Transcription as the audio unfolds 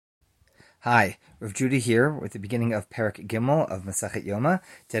Hi, Rav Judah here with the beginning of Perek Gimel of Masachet Yoma,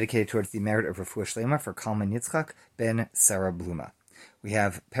 dedicated towards the merit of Refuah Shlema for Kalman Yitzchak ben Sarah Bluma. We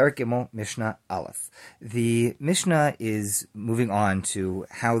have Perek Gimel, Mishnah Aleph. The Mishnah is moving on to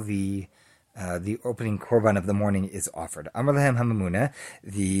how the opening korban of the morning is offered. Amar Lehem HaMamuna,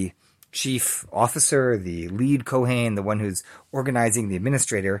 the chief officer, the lead Kohen, the one who's organizing, the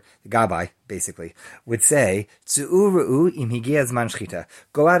administrator, the Gabbai, basically, would say, Tzu'u ru'u im higia zman shchita.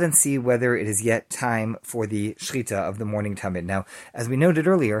 Go out and see whether it is yet time for the shchita of the morning tamid. Now, as we noted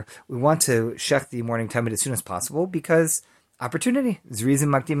earlier, we want to shech the morning tamid as soon as possible because opportunity is reason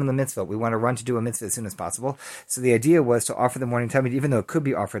makdim in the mitzvah. We want to run to do a mitzvah as soon as possible. So the idea was to offer the morning tamid, even though it could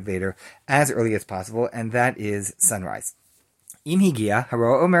be offered later, as early as possible, and that is sunrise. Im higia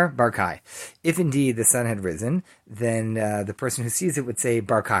haro omer barkai. If indeed the sun had risen, then the person who sees it would say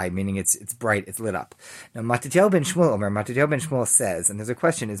barkai, meaning it's bright, it's lit up. Now Matityahu ben Shmuel omer, Matityahu ben Shmuel says, and there's a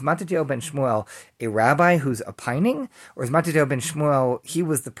question: is Matityahu ben Shmuel a rabbi who's opining, or is Matityahu ben Shmuel he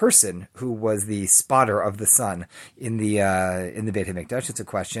was the person who was the spotter of the sun in the Beit HaMikdash? It's a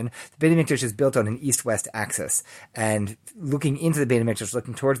question. The Beit HaMikdash is built on an east-west axis, and looking into the Beit HaMikdash,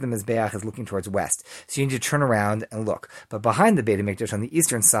 looking towards the Mizbeach, is looking towards west. So you need to turn around and look. But behind the Beit HaMikdash on the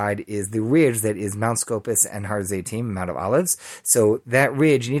eastern side is the ridge that is Mount Scopus and Har Zeitim, Mount of Olives. So that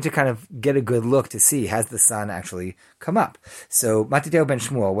ridge, you need to kind of get a good look to see, has the sun actually come up? So Matityahu ben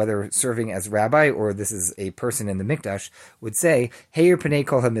Shmuel, whether serving as rabbi or this is a person in the Mikdash, would say, Heir Pnei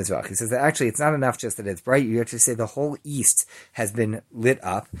Kol HaMizrach. He says that actually it's not enough just that it's bright, you actually say the whole east has been lit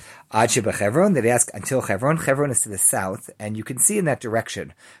up. Ad Sheba Chevron, they ask until Chevron. Chevron is to the south, and you can see in that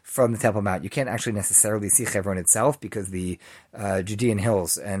direction from the Temple Mount. You can't actually necessarily see Chevron itself because the Judean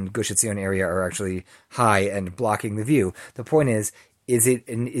hills and Gush Etzion area are actually high and blocking the view. The point is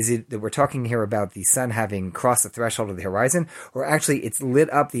it that we're talking here about the sun having crossed the threshold of the horizon, or actually it's lit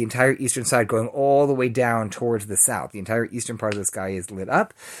up the entire eastern side going all the way down towards the south? The entire eastern part of the sky is lit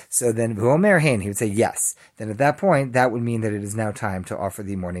up. So then, V'omer hein, he would say yes. Then at that point, that would mean that it is now time to offer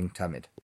the morning tamid.